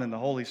 the Son, and the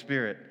Holy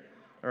Spirit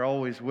are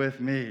always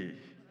with me.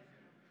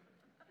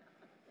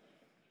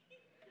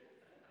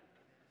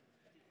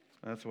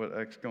 That's what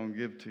X gonna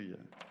give to you.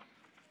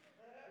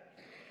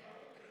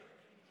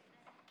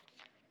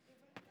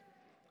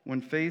 When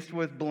faced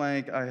with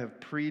blank, I have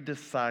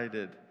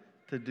pre-decided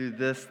to do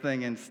this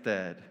thing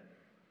instead.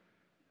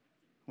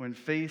 When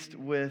faced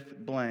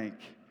with blank.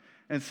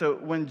 And so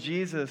when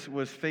Jesus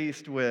was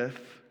faced with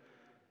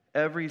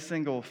every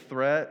single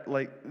threat,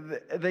 like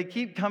they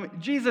keep coming,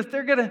 Jesus,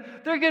 they're gonna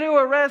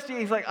arrest you.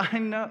 He's like, I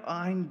know.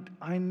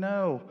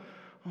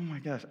 Oh my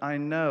gosh, I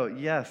know.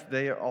 Yes,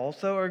 they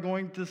also are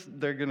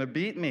they're gonna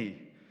beat me.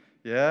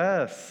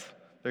 Yes.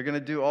 They're going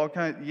to do all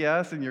kinds,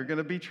 yes, and you're going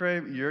to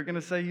betray, you're going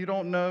to say you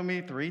don't know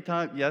me 3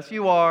 times. Yes,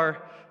 you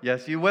are.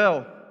 Yes, you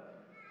will.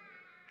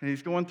 And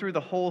he's going through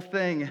the whole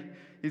thing.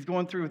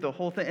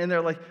 And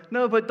they're like,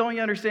 no, but don't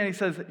you understand? He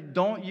says,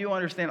 don't you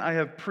understand? I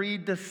have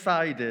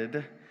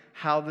pre-decided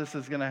how this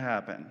is going to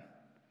happen.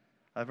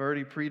 I've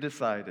already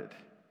pre-decided.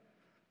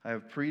 I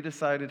have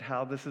pre-decided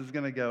how this is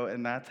going to go,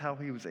 and that's how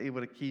he was able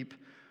to keep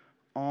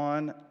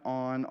on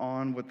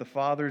with the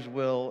Father's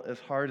will as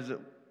hard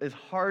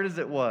as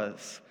it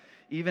was.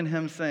 Even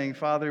him saying,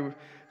 Father,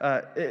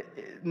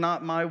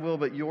 not my will,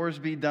 but yours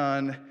be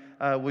done.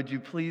 Would you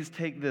please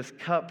take this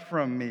cup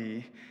from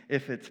me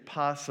if it's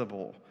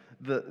possible?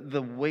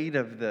 The weight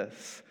of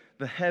this,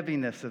 the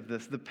heaviness of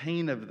this, the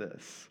pain of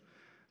this,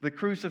 the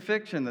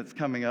crucifixion that's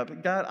coming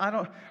up. God, I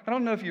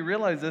don't know if you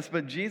realize this,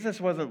 but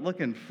Jesus wasn't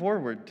looking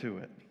forward to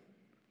it.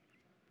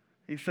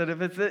 He said,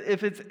 if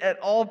it's at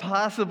all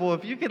possible,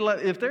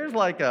 if there's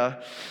like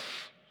a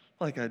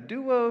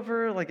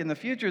do-over, like in the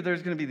future,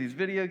 there's going to be these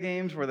video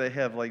games where they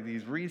have like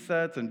these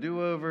resets and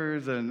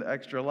do-overs and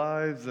extra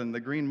lives and the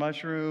green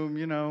mushroom,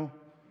 you know.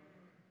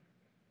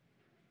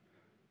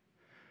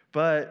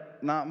 But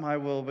not my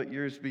will, but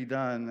yours be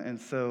done. And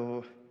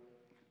so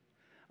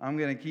I'm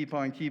going to keep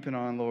on keeping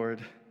on,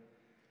 Lord.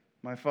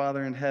 My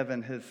Father in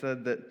heaven has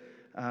said that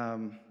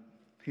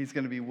he's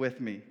going to be with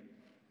me.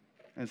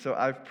 And so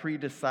I've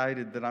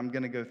pre-decided that I'm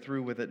going to go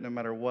through with it no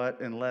matter what,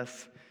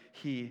 unless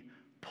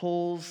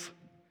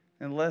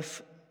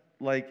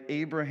like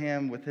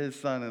Abraham with his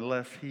son,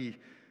 unless he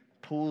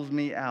pulls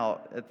me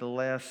out at the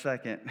last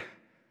second.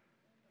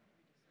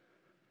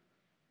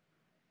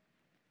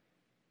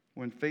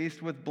 When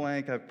faced with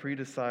blank, I've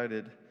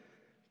pre-decided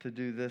to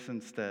do this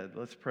instead.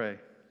 Let's pray.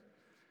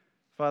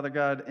 Father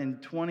God, in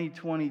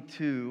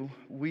 2022,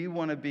 we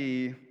want to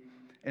be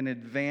an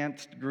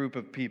advanced group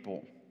of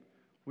people.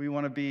 We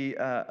want to be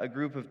a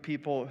group of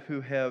people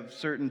who have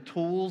certain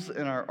tools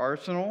in our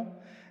arsenal,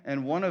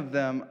 and one of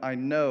them, I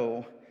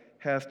know,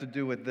 has to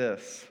do with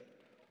this,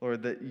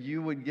 Lord, that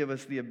you would give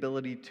us the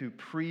ability to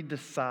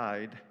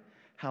pre-decide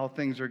how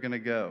things are going to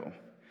go.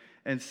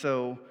 And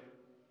so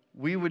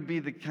we would be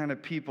the kind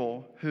of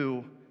people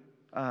who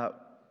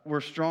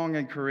we're strong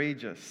and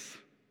courageous.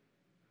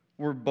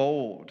 We're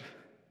bold.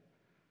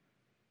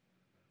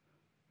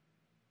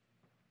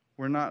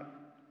 We're not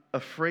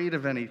afraid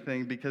of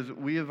anything because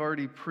we have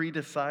already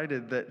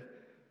pre-decided that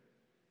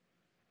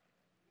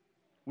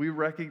we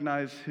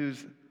recognize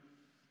who's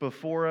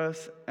before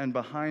us and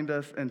behind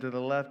us and to the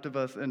left of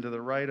us and to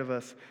the right of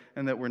us,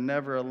 and that we're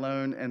never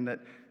alone, and that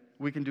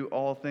we can do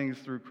all things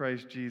through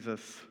Christ Jesus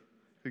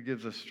who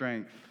gives us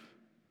strength.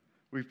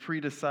 We've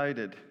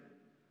pre-decided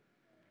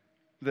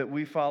that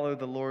we follow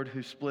the Lord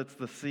who splits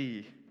the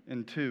sea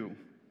in 2.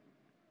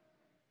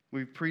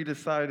 We've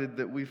pre-decided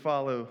that we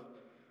follow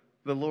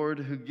the Lord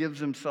who gives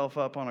himself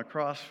up on a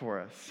cross for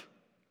us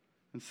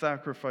and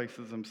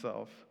sacrifices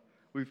himself.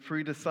 We've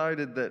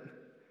pre-decided that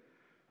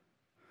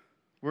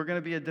we're going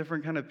to be a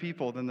different kind of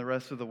people than the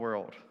rest of the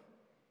world.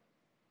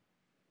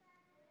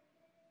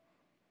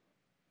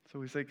 So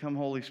we say, come,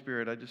 Holy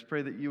Spirit. I just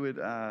pray that you would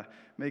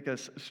make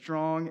us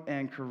strong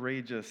and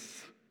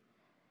courageous,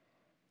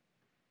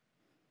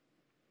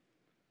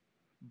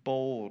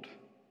 bold,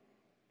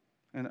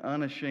 and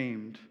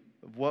unashamed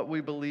of what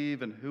we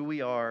believe and who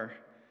we are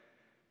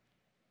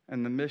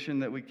and the mission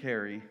that we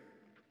carry.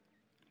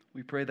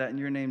 We pray that in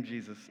your name,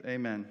 Jesus.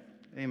 Amen.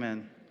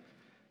 Amen.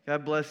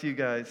 God bless you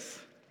guys.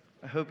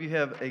 I hope you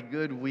have a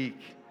good week.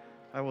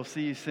 I will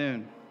see you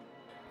soon.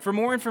 For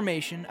more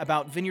information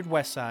about Vineyard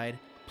Westside,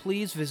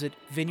 please visit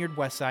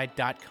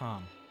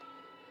vineyardwestside.com.